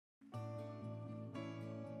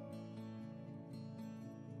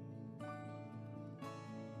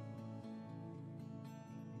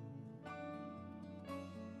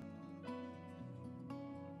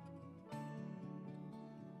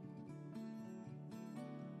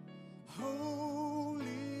Holy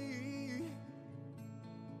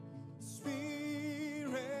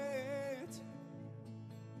Spirit,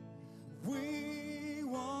 we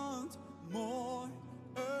want more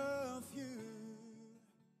of you.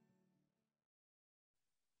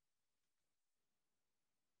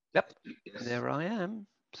 Yep, there I am,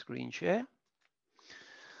 screen share.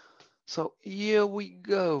 So here we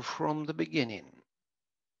go from the beginning.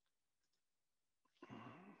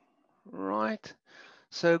 Right.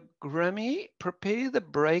 So Grammy, prepare the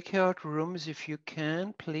breakout rooms if you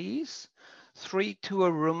can, please. 3 to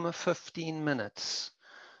a room, 15 minutes,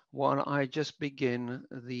 while I just begin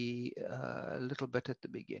the little bit at the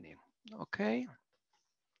beginning. Okay.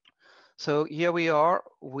 So here we are.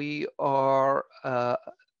 We are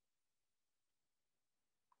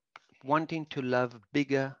wanting to love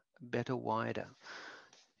bigger, better, wider.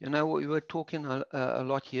 You know, we were talking a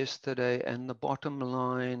lot yesterday, and the bottom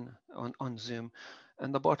line on Zoom,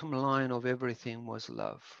 and the bottom line of everything was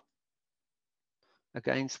love.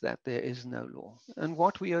 Against that, there is no law. And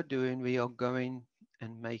what we are doing, we are going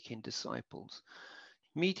and making disciples,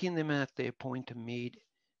 meeting them at their point of need,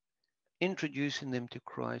 introducing them to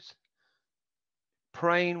Christ,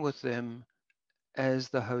 praying with them as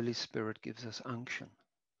the Holy Spirit gives us unction.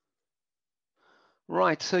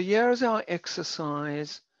 Right, so here's our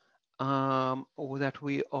exercise or that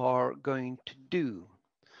we are going to do.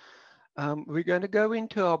 We're going to go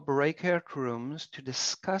into our breakout rooms to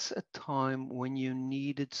discuss a time when you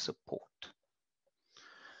needed support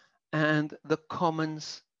and the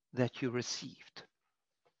comments that you received.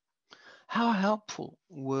 How helpful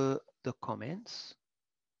were the comments?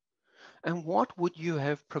 And what would you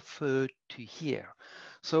have preferred to hear?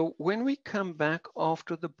 So when we come back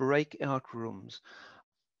after the breakout rooms,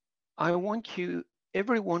 I want you,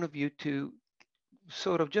 every one of you, to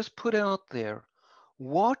sort of just put out there,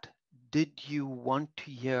 what did you want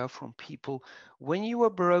to hear from people when you were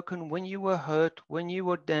broken, when you were hurt, when you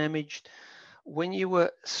were damaged, when you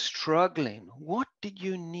were struggling? What did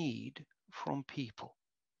you need from people?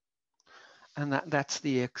 And that's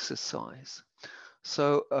the exercise.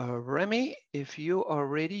 So Remy, if you are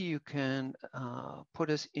ready, you can put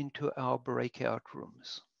us into our breakout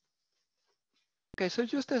rooms. Okay, so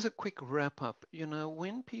just as a quick wrap up, you know,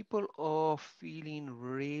 when people are feeling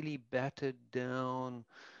really battered down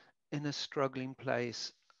in a struggling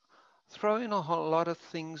place, throwing a whole lot of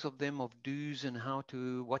things of them of do's and how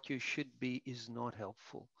to, what you should be is not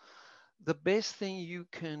helpful. The best thing you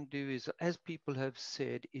can do is, as people have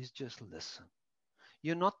said, is just listen.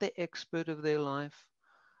 You're not the expert of their life.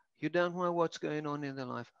 You don't know what's going on in their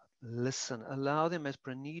life. Listen, allow them, as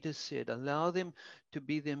Pranita said, allow them to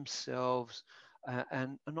be themselves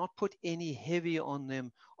and not put any heavy on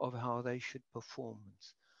them of how they should perform.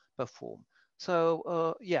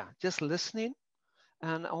 So yeah, just listening.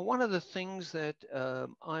 And one of the things that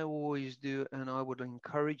I always do, and I would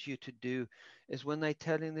encourage you to do, is when they're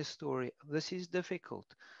telling this story, this is difficult.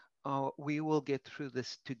 We will get through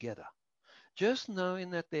this together. Just knowing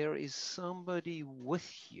that there is somebody with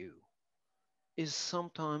you is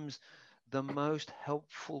sometimes the most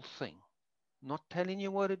helpful thing. Not telling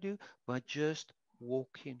you what to do, but just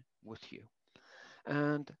walking with you.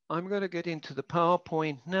 And I'm going to get into the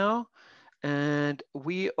PowerPoint now, and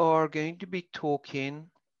we are going to be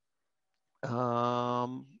talking.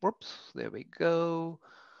 Whoops, there we go.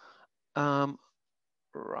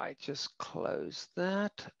 Right, just close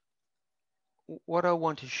that. What I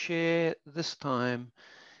want to share this time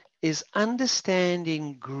is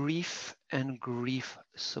understanding grief and grief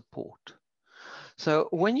support. So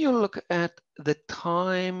when you look at the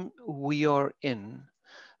time we are in,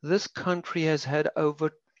 this country has had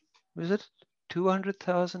over, is it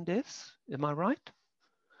 200,000 deaths? Am I right?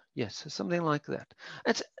 Yes, something like that.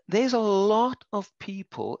 There's a lot of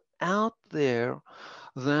people out there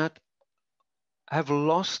that have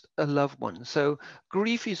lost a loved one. So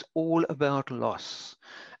grief is all about loss.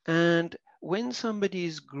 And when somebody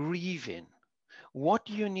is grieving, what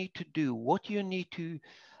do you need to do? What do you need to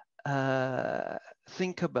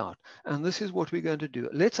think about? And this is what we're going to do.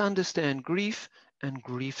 Let's understand grief and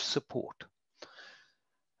grief support.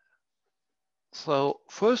 So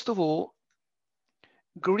first of all,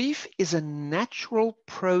 grief is a natural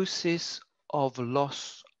process of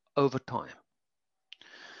loss over time.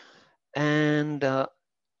 And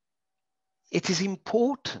it is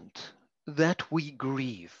important that we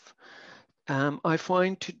grieve. I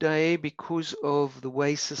find today, because of the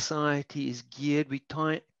way society is geared, we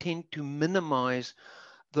tend to minimize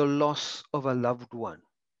the loss of a loved one.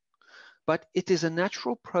 But it is a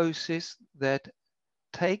natural process that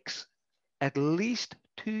takes at least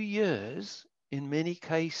 2 years in many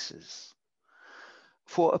cases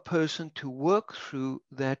for a person to work through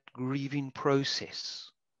that grieving process.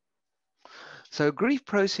 So grief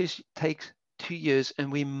process takes 2 years,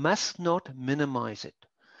 and we must not minimize it.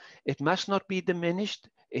 It must not be diminished.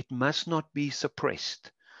 It must not be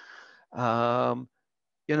suppressed. Um,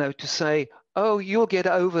 to say, oh, you'll get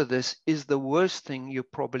over this is the worst thing you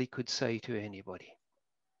probably could say to anybody.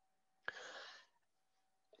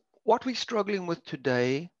 What we're struggling with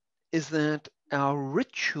today is that our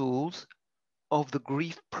rituals of the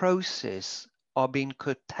grief process are being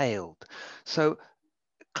curtailed. So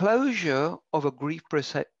closure of a grief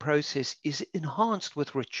process is enhanced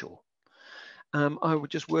with ritual. I was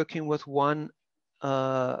just working with one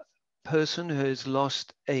person who has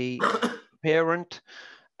lost a parent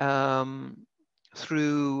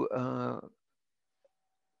through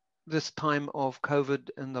this time of COVID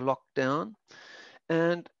and the lockdown.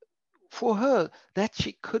 And for her, that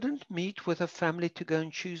she couldn't meet with her family to go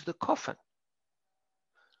and choose the coffin,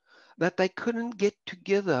 that they couldn't get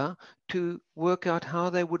together to work out how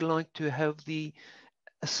they would like to have the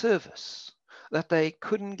service, that they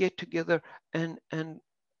couldn't get together and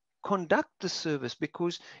conduct the service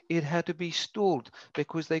because it had to be stalled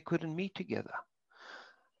because they couldn't meet together.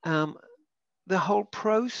 The whole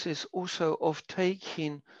process also of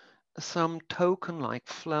taking some token like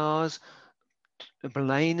flowers,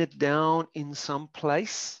 laying it down in some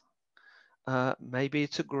place. Maybe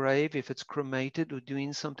it's a grave if it's cremated, or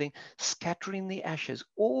doing something, scattering the ashes.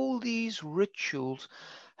 All these rituals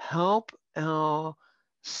help our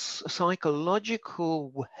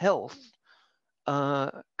psychological health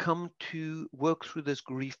come to work through this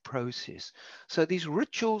grief process. So these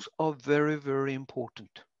rituals are very, very important.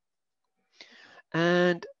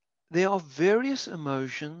 And there are various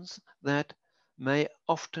emotions that may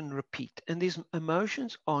often repeat. And these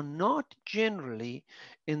emotions are not generally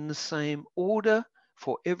in the same order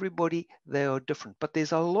for everybody. They are different. But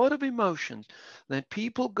there's a lot of emotions that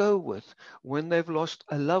people go with when they've lost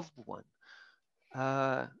a loved one,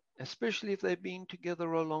 especially if they've been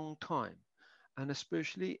together a long time, and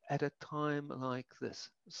especially at a time like this.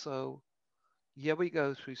 So here we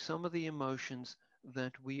go through some of the emotions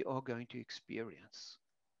that we are going to experience.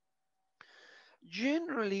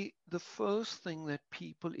 Generally, the first thing that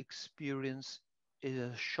people experience is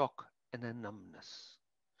a shock and a numbness.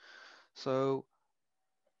 So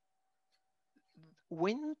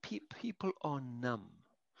when people are numb,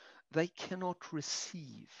 they cannot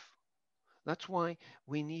receive. That's why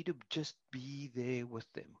we need to just be there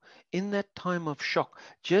with them. In that time of shock,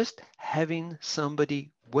 just having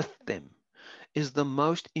somebody with them is the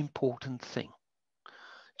most important thing.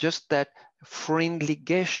 Just that friendly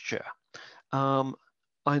gesture. Um,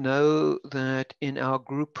 I know that in our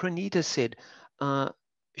group, Pranita said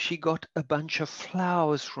she got a bunch of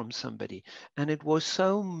flowers from somebody, and it was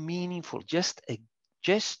so meaningful, just a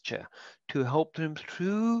gesture to help them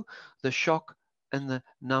through the shock and the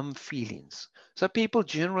numb feelings. So people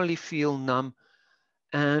generally feel numb,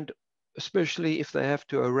 and especially if they have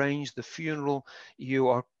to arrange the funeral, you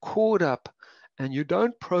are caught up and you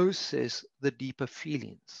don't process the deeper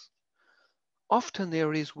feelings. Often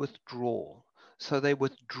there is withdrawal. So they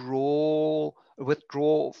withdraw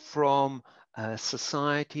from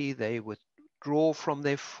society, they withdraw from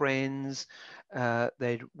their friends,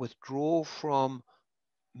 they withdraw from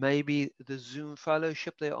maybe the Zoom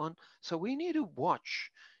fellowship they're on. So we need to watch.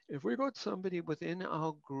 If we got somebody within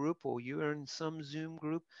our group, or you are in some Zoom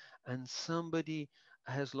group, and somebody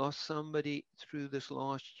has lost somebody through this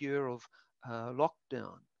last year of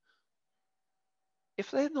lockdown, if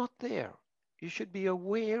they're not there, you should be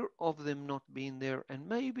aware of them not being there, and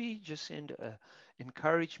maybe just send a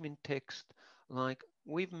encouragement text like,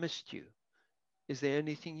 we've missed you. Is there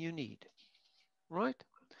anything you need? Right?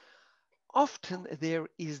 Often there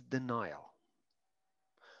is denial.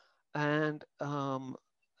 And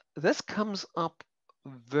this comes up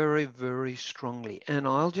very, very strongly. And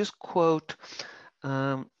I'll just quote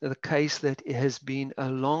the case that has been a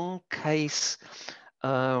long case.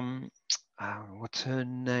 What's her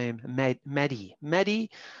name? Maddie. Maddie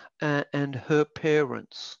and her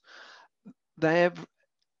parents. They have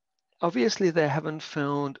obviously they haven't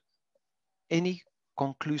found any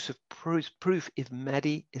conclusive proof if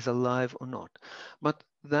Maddie is alive or not. But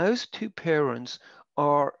those two parents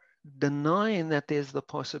are denying that there's the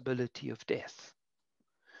possibility of death.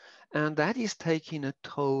 And that is taking a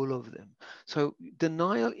toll of them. So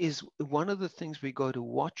denial is one of the things we got to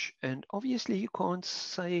watch. And obviously you can't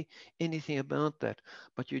say anything about that,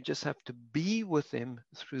 but you just have to be with them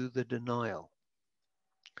through the denial.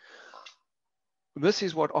 This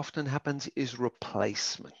is what often happens is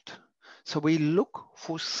replacement. So we look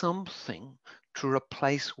for something to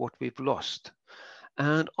replace what we've lost.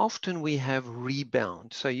 And often we have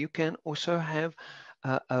rebound. So you can also have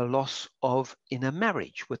a loss of in a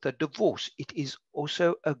marriage with a divorce. It is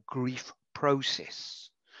also a grief process.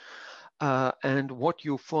 And what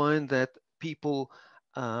you find that people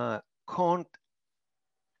can't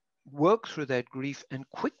work through that grief and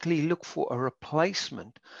quickly look for a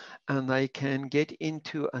replacement, and they can get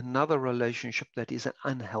into another relationship that is an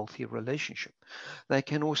unhealthy relationship. They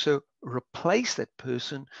can also replace that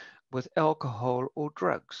person with alcohol or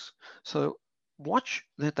drugs. So watch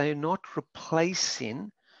that they're not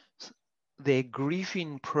replacing their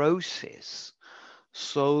grieving process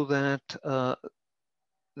so that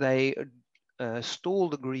they stall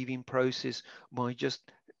the grieving process by just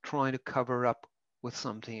trying to cover up with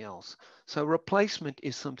something else. So replacement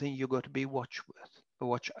is something you've got to be watch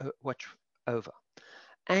over.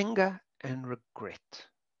 Anger and regret.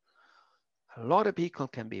 A lot of people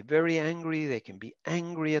can be very angry. They can be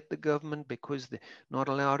angry at the government because they're not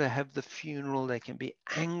allowed to have the funeral. They can be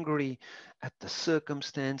angry at the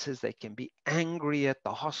circumstances. They can be angry at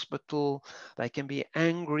the hospital. They can be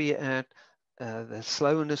angry at the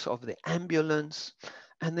slowness of the ambulance.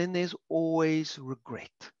 And then there's always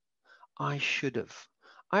regret. I should have.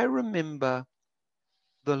 I remember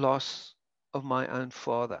the loss of my own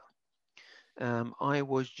father. I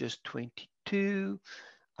was just 22.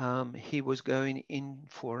 He was going in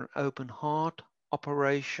for an open heart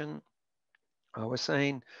operation. I was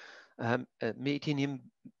saying, meeting him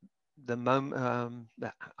the moment,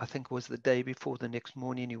 I think it was the day before, the next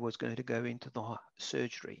morning, he was going to go into the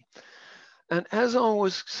surgery. And as I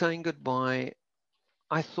was saying goodbye,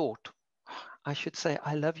 I thought, I should say,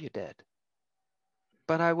 I love you, Dad.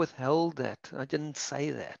 But I withheld that. I didn't say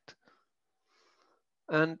that.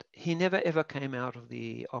 And he never ever came out of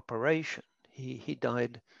the operation. He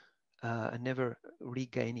died never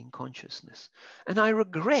regaining consciousness. And I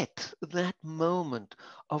regret that moment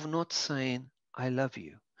of not saying, I love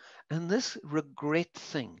you. And this regret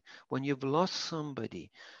thing, when you've lost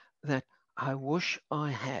somebody that I wish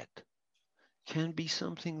I had, can be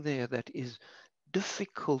something there that is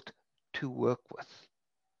difficult to work with.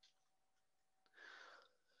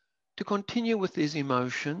 To continue with these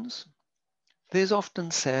emotions, there's often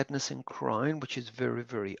sadness and crying, which is very,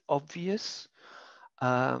 very obvious.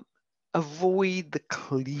 Um, avoid the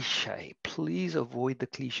cliche. Please avoid the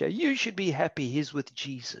cliche. You should be happy. He's with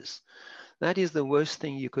Jesus. That is the worst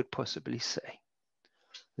thing you could possibly say.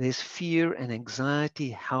 There's fear and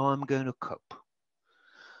anxiety. How I'm going to cope.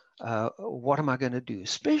 What am I going to do?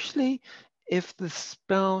 Especially if the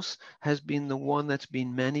spouse has been the one that's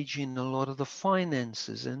been managing a lot of the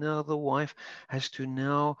finances, and now the wife has to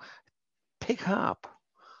now pick up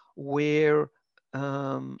where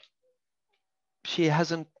um, she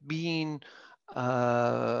hasn't been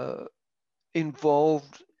uh,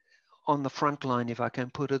 involved on the front line, if I can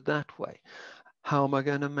put it that way. How am I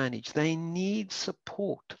going to manage? They need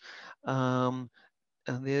support. And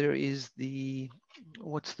there is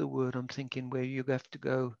what's the word I'm thinking, where you have to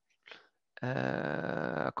go,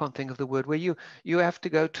 I can't think of the word, where you have to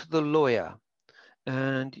go to the lawyer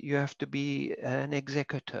and you have to be an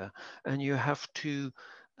executor and you have to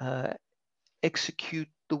uh, execute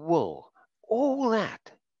the will. All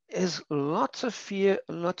that is lots of fear,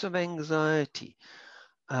 lots of anxiety.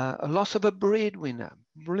 A loss of a breadwinner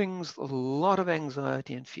brings a lot of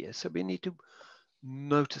anxiety and fear. So we need to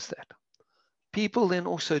notice that. People then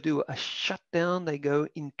also do a shutdown. They go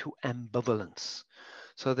into ambivalence.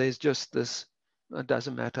 So there's just this, it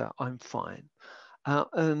doesn't matter, I'm fine.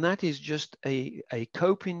 And that is just a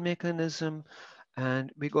coping mechanism.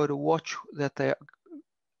 And we got to watch that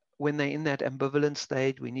when they're in that ambivalent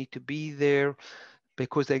state, we need to be there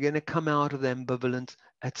because they're going to come out of the ambivalence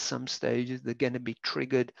at some stages. They're going to be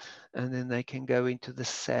triggered, and then they can go into the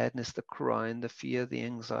sadness, the crying, the fear, the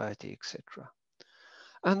anxiety, etc.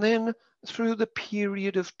 And then through the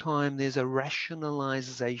period of time, there's a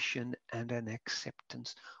rationalization and an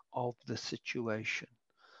acceptance of the situation.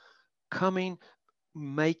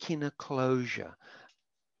 Making a closure.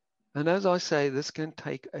 And as I say, this can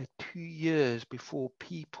take 2 years before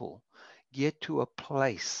people get to a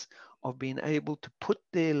place of being able to put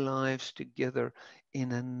their lives together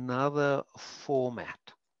in another format.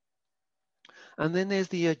 And then there's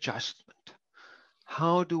the adjustment.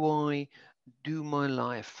 How do I do my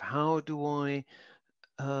life? How do I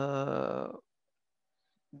uh,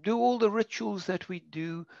 do all the rituals that we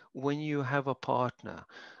do when you have a partner?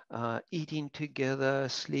 Eating together,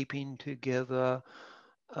 sleeping together,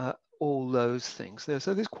 uh, all those things.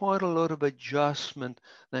 So there's quite a lot of adjustment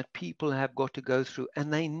that people have got to go through,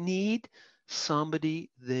 and they need somebody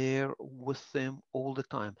there with them all the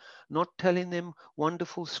time, not telling them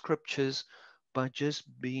wonderful scriptures, by just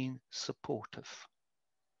being supportive.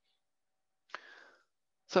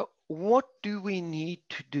 So, what do we need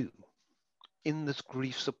to do in this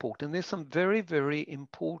grief support? And there's some very, very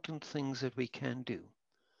important things that we can do.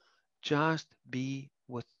 Just be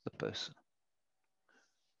with the person.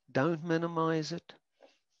 Don't minimize it.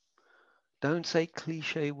 Don't say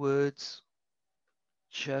cliche words.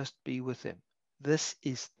 Just be with them. This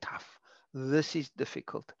is tough. This is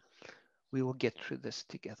difficult. We will get through this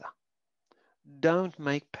together. Don't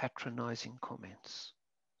make patronizing comments.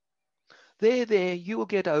 There, you will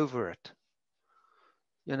get over it.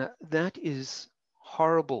 That is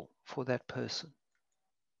horrible for that person.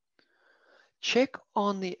 Check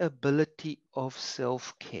on the ability of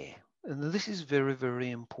self-care. And this is very, very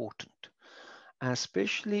important,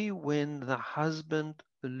 especially when the husband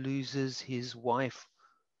loses his wife,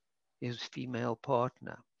 his female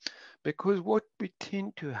partner. Because what we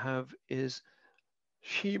tend to have is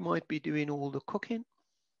she might be doing all the cooking,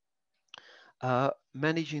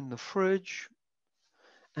 managing the fridge,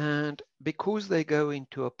 and because they go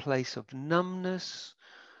into a place of numbness,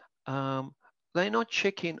 um, they're not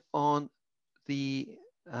checking on the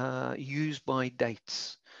use by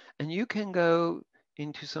dates. And you can go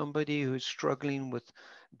into somebody who's struggling with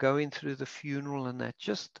going through the funeral and that,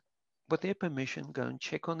 just with their permission, go and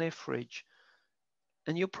check on their fridge.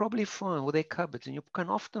 And you'll probably find, or their cupboards, and you can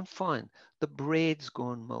often find the bread's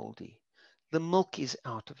gone moldy. The milk is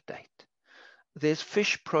out of date. There's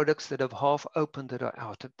fish products that have half opened that are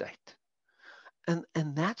out of date. And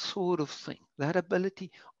that sort of thing, that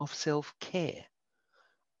ability of self-care.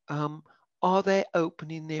 Um, are they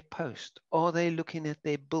opening their post? Are they looking at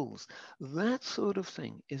their bills? That sort of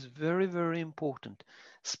thing is very, very important,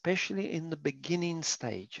 especially in the beginning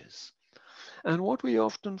stages. And what we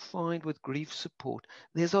often find with grief support,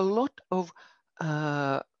 there's a lot of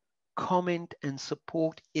uh, comment and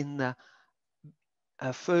support in the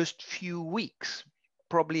first few weeks,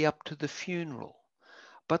 probably up to the funeral.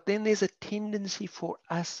 But then there's a tendency for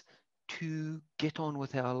us to get on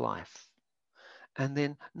with our life. And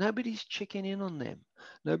then nobody's checking in on them.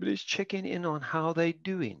 Nobody's checking in on how they're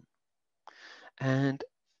doing. And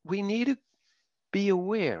we need to be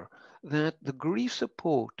aware that the grief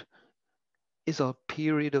support is a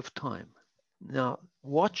period of time. Now,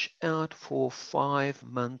 watch out for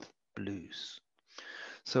 5-month blues.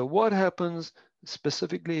 So, what happens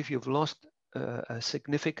specifically if you've lost a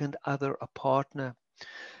significant other, a partner,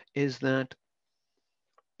 is that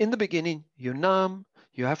in the beginning, you're numb,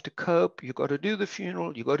 you have to cope, you got to do the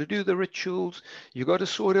funeral, you got to do the rituals, you got to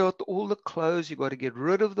sort out all the clothes, you got to get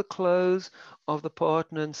rid of the clothes of the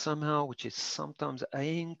partner and somehow, which is sometimes an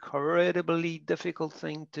incredibly difficult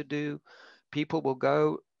thing to do. People will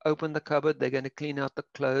go open the cupboard, they're going to clean out the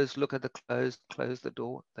clothes, look at the clothes, close the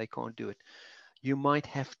door. They can't do it. You might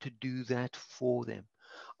have to do that for them.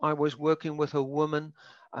 I was working with a woman.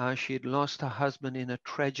 She had lost her husband in a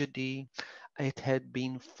tragedy. It had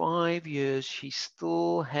been 5 years. She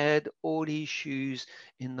still had all his shoes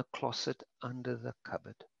in the closet under the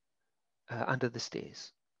cupboard, under the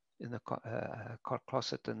stairs, in the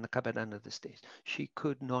closet and the cupboard under the stairs. She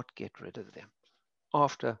could not get rid of them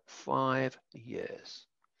after 5 years.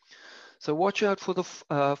 So watch out for the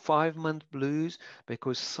 5-month blues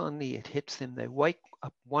because suddenly it hits them. They wake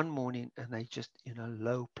up one morning and they just in a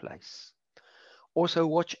low place. Also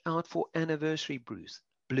watch out for anniversary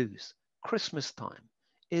blues. Christmas time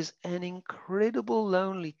is an incredible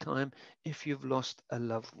lonely time if you've lost a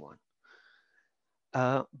loved one.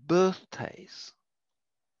 Birthdays,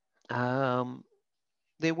 um,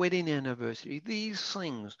 their wedding anniversary, these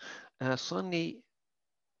things, suddenly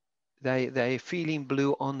they're feeling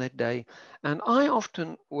blue on that day. And I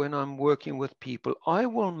often, when I'm working with people, I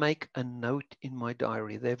will make a note in my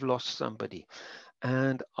diary. They've lost somebody.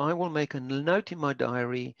 And I will make a note in my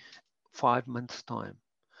diary 5 months' time.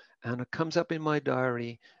 And it comes up in my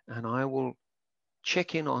diary and I will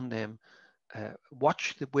check in on them,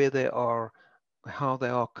 watch where they are, how they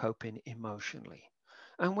are coping emotionally.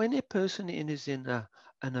 And when a person is in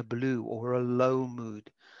a blue or a low mood,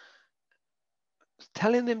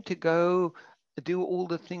 telling them to go do all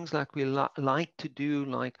the things like we like to do,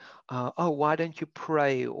 like, oh, why don't you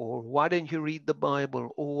pray? Or why don't you read the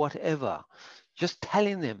Bible? Or whatever. Just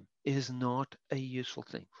telling them is not a useful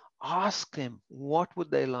thing. Ask them, what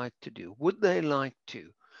would they like to do? Would they like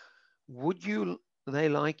to? Would they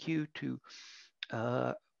like you to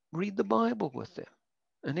uh, read the Bible with them?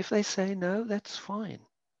 And if they say no, that's fine.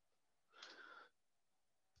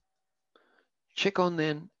 Check on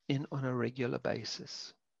them on a regular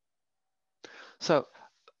basis. So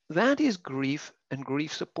that is grief and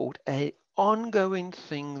grief support, a ongoing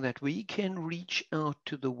thing that we can reach out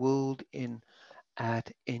to the world in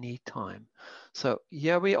at any time. So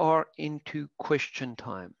here we are into question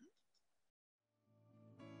time.